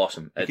is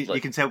awesome.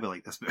 You can tell we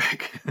like this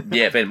book.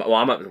 Yeah, very much.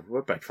 Well,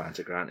 we're big fans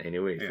of Grant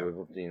anyway. Yeah.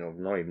 We're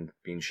not even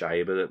being shy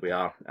about it. We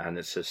are, and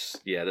it's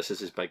just this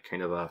is his big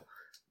kind of a.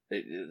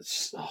 Big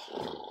DC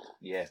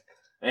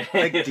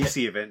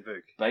event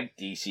book. Big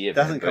DC event.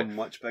 Doesn't come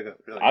much bigger.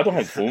 Really. I don't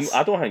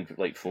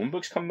think phone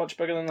books come much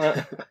bigger than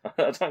that.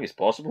 I don't think it's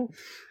possible.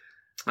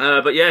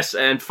 But yes,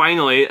 and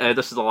finally,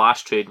 this is the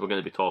last trade we're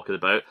going to be talking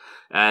about,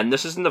 and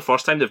this isn't the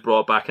first time they've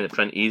brought it back in the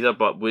print either.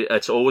 But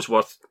it's always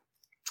worth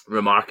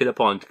remarking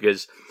upon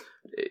because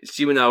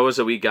see, when I was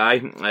a wee guy,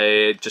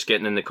 just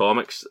getting in the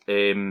comics,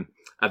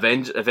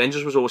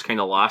 Avengers was always kind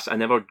of last. I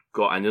never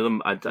got into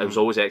them. I was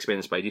always X-Men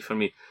and Spidey for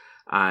me.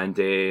 And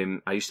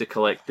I used to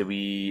collect the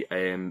wee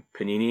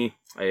Panini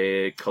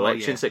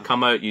collections that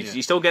come out.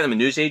 You still get them in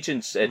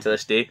newsagents to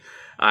this day.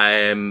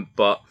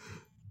 But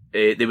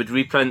they would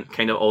reprint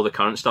kind of all the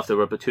current stuff. They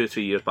were about 2 or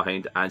 3 years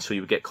behind. And so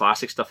you would get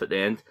classic stuff at the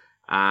end.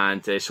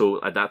 And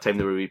so at that time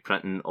they were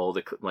reprinting all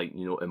the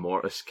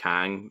Immortus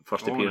Kang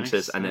first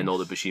appearances, and then all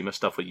the Buscema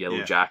stuff with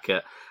Yellow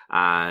Jacket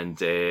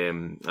and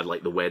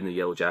like the Wedding of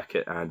Yellow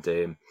Jacket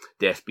and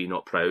Death Be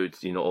Not Proud,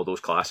 all those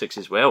classics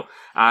as well.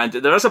 And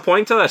there is a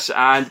point to this,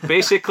 and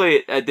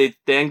basically they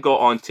then got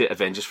on to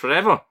Avengers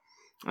Forever,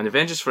 and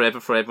Avengers Forever,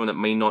 for everyone that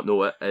may not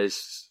know it,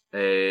 is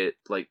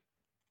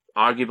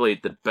arguably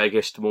the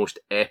biggest, most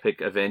epic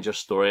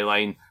Avengers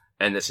storyline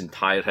in its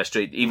entire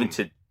history, even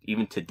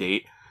to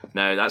date.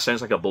 Now that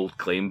sounds like a bold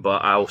claim,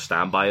 but I'll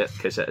stand by it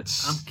because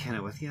it's. I'm kind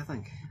of with you. I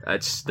think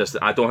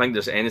I don't think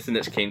there's anything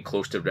that's came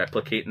close to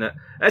replicating it,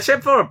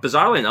 except for,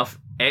 bizarrely enough,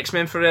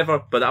 X-Men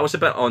Forever. But that was a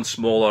bit on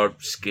smaller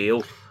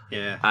scale.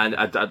 Yeah. And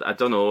I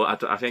don't know.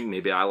 I think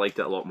maybe I liked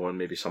it a lot more than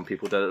maybe some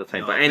people did at the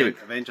time. But anyway,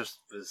 Avengers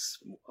was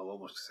a lot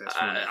more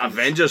successful.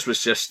 Avengers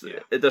was just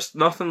there's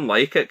nothing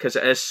like it because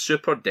it is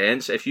super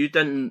dense. If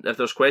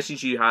there's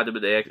questions you had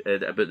about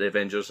the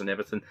Avengers and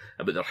everything,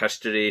 about their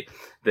history,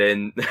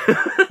 then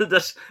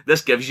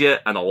this gives you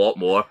and a lot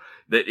more.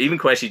 That even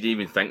questions you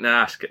didn't even think to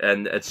ask,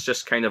 and it's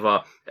just kind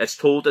of it's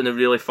told in a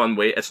really fun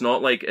way. It's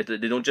not like they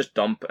don't just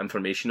dump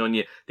information on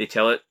you; they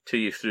tell it to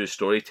you through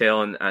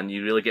storytelling, and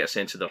you really get a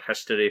sense of their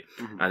history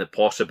and the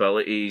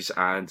possibilities.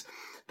 And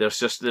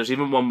there's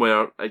even one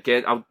where,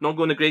 again, I'll not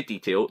go into great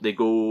detail. They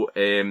go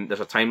there's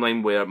a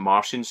timeline where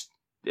Martians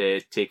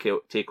take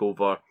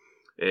over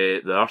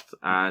the Earth,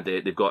 and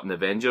they've got an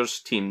Avengers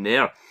team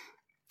there,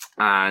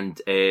 and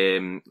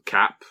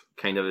Cap.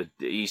 Kind of,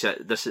 he's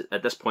at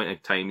this point in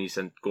time, he's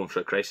going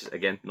through a crisis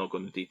again. Not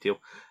going into detail,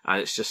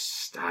 and it's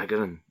just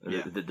staggering.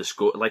 Yeah. The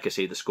scope, like I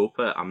say, the scope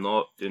of it, I'm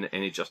not doing it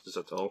any justice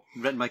at all.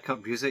 Written by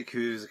Kurt Busiek,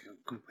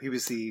 he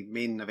was the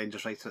main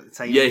Avengers writer at the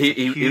time. Yeah,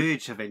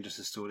 huge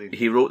Avengers story.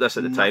 He wrote this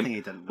at the time. He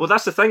didn't. Well,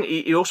 that's the thing.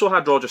 He also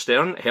had Roger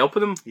Stern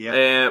helping him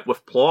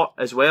with plot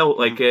as well.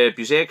 Like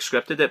Busiek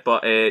scripted it,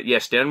 but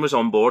Stern was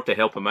on board to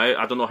help him out.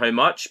 I don't know how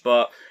much,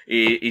 but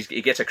he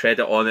gets a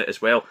credit on it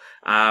as well.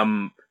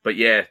 But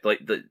yeah,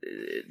 like the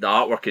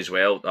artwork as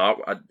well. The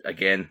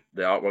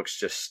artwork's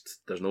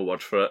just, there's no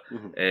word for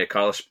it.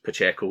 Carlos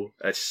Pacheco,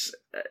 it's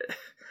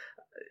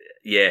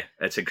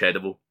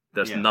incredible.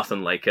 There's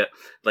nothing like it.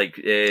 Like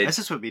this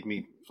is what made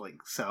me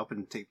sit up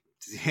and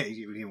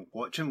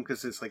watch him,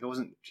 because it's like I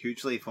wasn't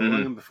hugely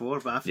following him before,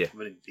 but after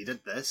when he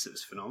did this, it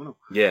was phenomenal.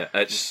 Yeah,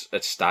 it's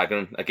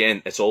staggering.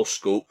 Again, it's all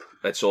scope.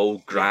 It's all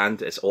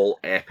grand. It's all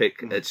epic.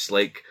 It's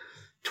like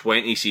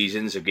 20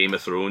 seasons of Game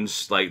of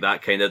Thrones, like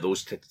that kind of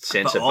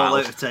sense of all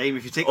battles. Out of time.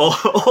 If you take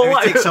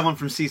someone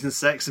from season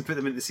 6 and put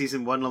them into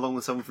season 1 along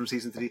with someone from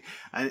season 3,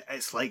 and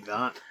it's like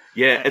that.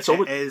 Yeah, it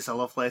is a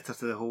love letter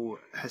to the whole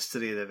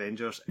history of the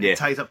Avengers. It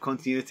ties up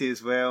continuity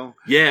as well.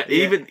 Yeah,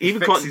 even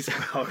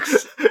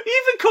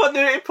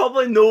continuity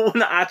probably no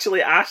one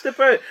actually asked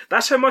about.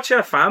 That's how much of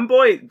a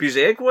fanboy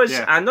Buzek was,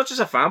 and not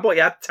just a fanboy, he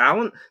had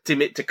talent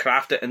to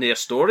craft it into a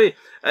story.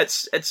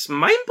 It's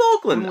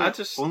mind-boggling.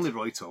 Only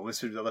Roy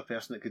Thomas was the other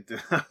person that could do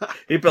that.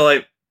 He'd be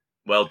like,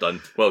 well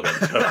done.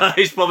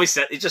 He's probably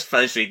he just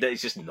finished reading it,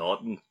 he's just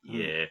nodding.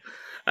 Yeah.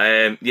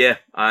 And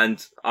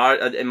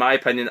in my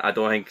opinion, I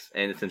don't think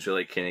anything's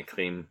really kind of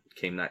came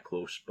that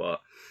close, but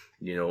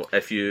you know,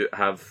 if you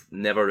have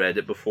never read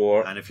it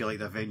before, and if you like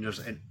the Avengers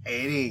in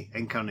any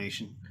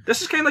incarnation,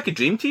 this is kind of like a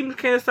Dream Team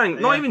kind of thing.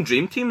 Not even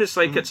Dream Team. It's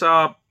like it's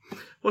a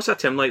what's that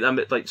term like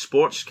that? Like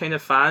sports kind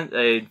of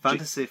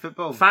fantasy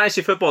football.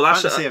 Fantasy football.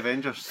 That's fantasy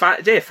Avengers.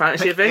 Fantasy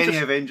Pick Avengers.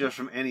 Any Avengers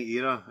from any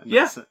era.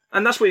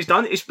 And that's what he's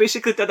done. He's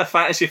basically did a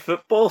fantasy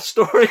football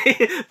story,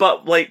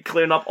 but like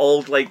clearing up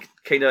all like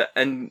kind of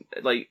in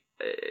like.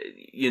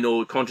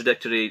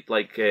 Contradictory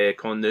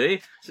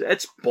continuity.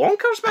 It's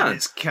bonkers, man. And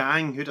it's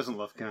Kang. Who doesn't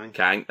love Kang?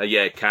 Kang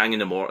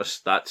and the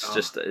Mortis. That's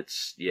just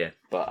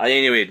But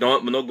anyway,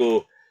 we'll not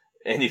go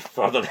any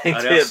further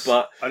into it.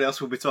 But or else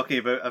we'll be talking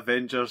about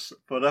Avengers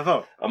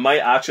forever. I might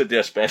actually do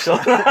a special.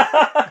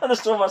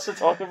 There's so much to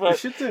talk about. You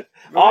should do.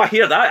 Oh, I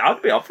hear that.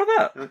 I'd be up for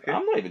that. Okay.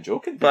 I'm not even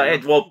joking.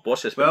 But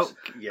watch this. Well,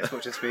 yes,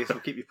 watch this space. We'll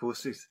keep you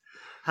posted.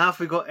 Have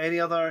we got any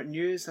other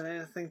news and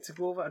anything to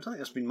go over? I don't think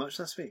there's been much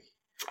this week.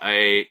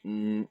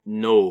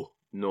 No,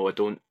 I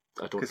don't think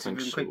so. Because we've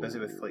been quite busy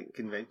with like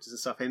conventions and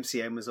stuff.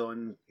 MCM was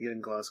on here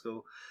in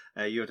Glasgow.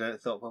 You were down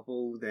at Thought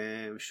Bubble.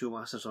 The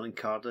Showmasters on in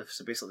Cardiff.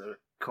 So basically there were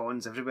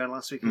cons everywhere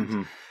last weekend.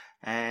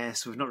 Mm-hmm.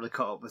 So we've not really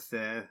caught up with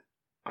the.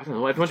 I don't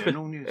know.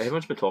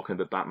 Everyone's been talking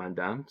about Batman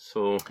Damned,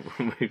 so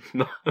we've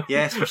not.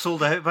 Yes, we're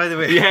sold out. By the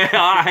way.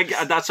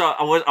 Yeah, that's.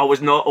 I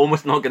was not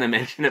almost not going to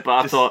mention it,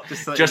 but I thought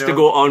just to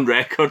go on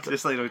record.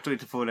 Just like don't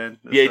need to phone in.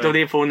 Don't need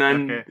to phone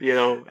in.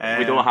 Okay.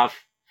 We don't have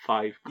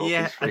 5 copies.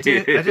 Yeah, I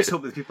just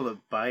hope that people that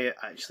buy it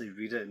actually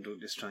read it and don't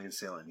just try and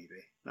sell it on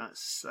eBay.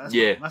 That's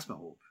my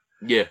hope.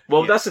 Yeah,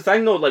 well, that's the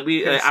thing though. Like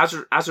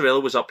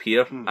Azarella was up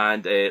here,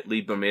 and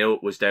Lee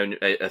Bermale was down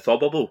at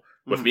Thought Bubble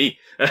with me.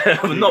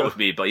 Not with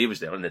me, but he was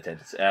there in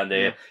attendance.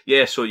 And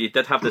so you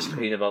did have this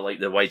kind of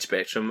the wide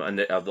spectrum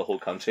and of the whole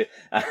country.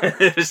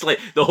 It's like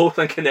the whole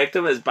thing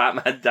connected with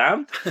Batman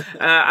Damned.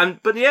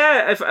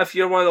 If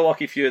you're one of the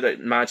lucky few that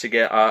managed to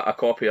get a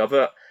copy of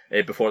it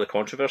before the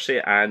controversy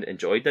and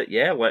enjoyed it,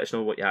 let us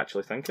know what you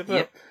actually think of it.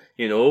 Yep.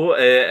 You know,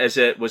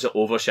 was it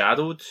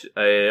overshadowed,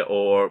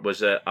 or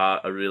was it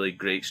a really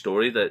great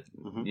story that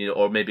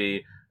or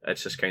maybe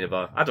it's just kind of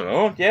I don't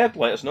know. Yeah,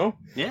 let us know.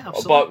 Yeah,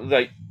 absolutely. But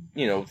like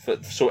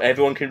so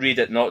everyone can read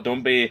it.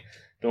 Don't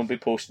be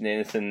posting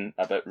anything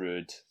a bit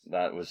rude.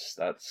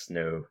 That's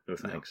no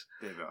thanks.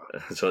 No, there we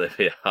are. So there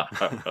we are.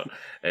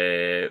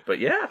 But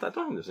yeah, I don't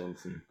think there's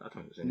anything. I don't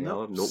think there's any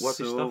other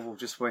noteworthy stuff. So we'll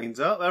just wind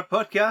up. Our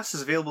podcast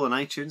is available on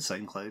iTunes,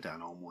 SoundCloud,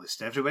 and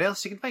almost everywhere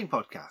else you can find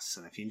podcasts.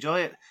 And if you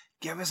enjoy it,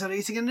 give us a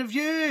rating and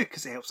review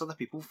because it helps other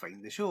people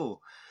find the show.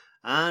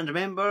 And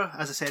remember,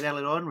 as I said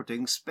earlier on, we're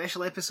doing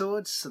special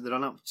episodes. The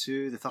run up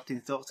to the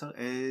 13th Doctor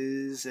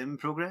is in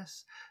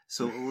progress.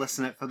 So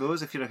listen out for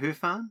those if you're a Who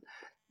fan.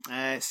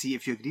 See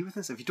if you agree with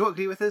us. If you don't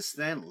agree with us,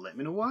 then let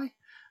me know why.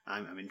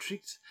 I'm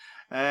intrigued.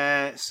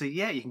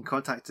 You can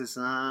contact us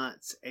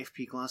at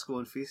FP Glasgow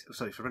on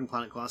Forbidden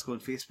Planet Glasgow on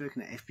Facebook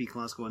and at FP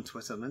Glasgow on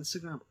Twitter and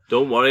Instagram.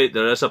 Don't worry,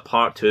 there is a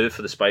part 2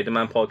 for the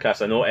Spider-Man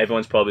podcast. I know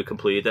everyone's probably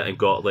completed it and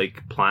got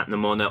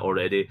platinum on it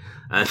already,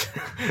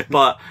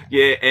 but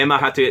Emma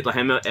had to.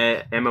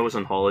 Emma was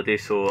on holiday,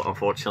 so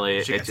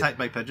unfortunately she got attacked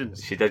by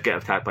pigeons. She did get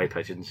attacked by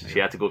pigeons. She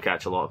had to go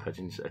catch a lot of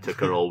pigeons. It took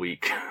her all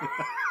week.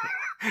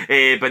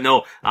 But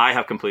no, I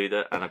have completed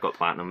it and I've got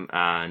platinum,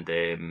 and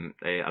I'm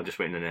just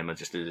waiting on Emma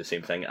just to do the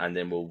same thing, and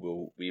then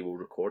we will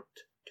record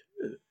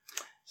too.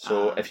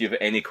 So if you have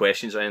any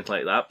questions or anything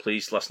like that,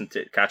 please listen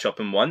to Catch Up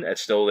in 1.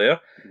 It's still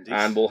there, indeed.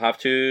 And we'll have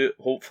to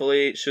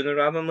hopefully sooner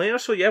rather than later.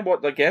 So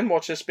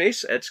watch this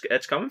space.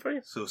 It's coming for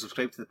you. So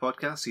subscribe to the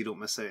podcast so you don't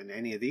miss out on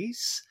any of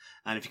these.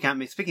 And if you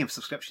can't speaking of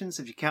subscriptions,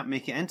 if you can't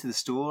make it into the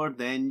store,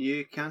 then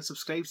you can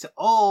subscribe to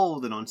all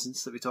the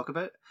nonsense that we talk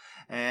about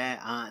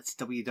at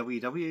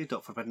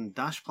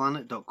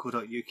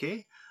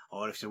www.forbidden-planet.co.uk.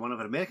 Or if you're one of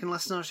our American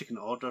listeners, you can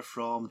order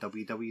from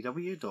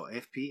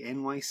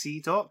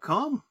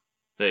www.fpnyc.com.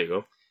 There you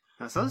go.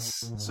 That's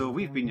us. So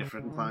we've been your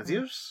Forbidden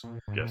Planeteers.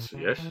 Yes.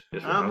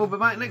 And we'll be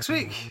back next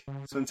week.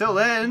 So until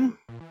then,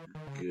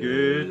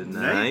 good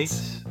night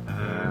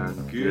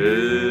and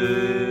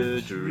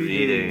good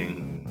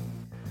reading.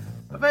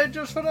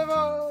 Avengers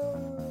forever!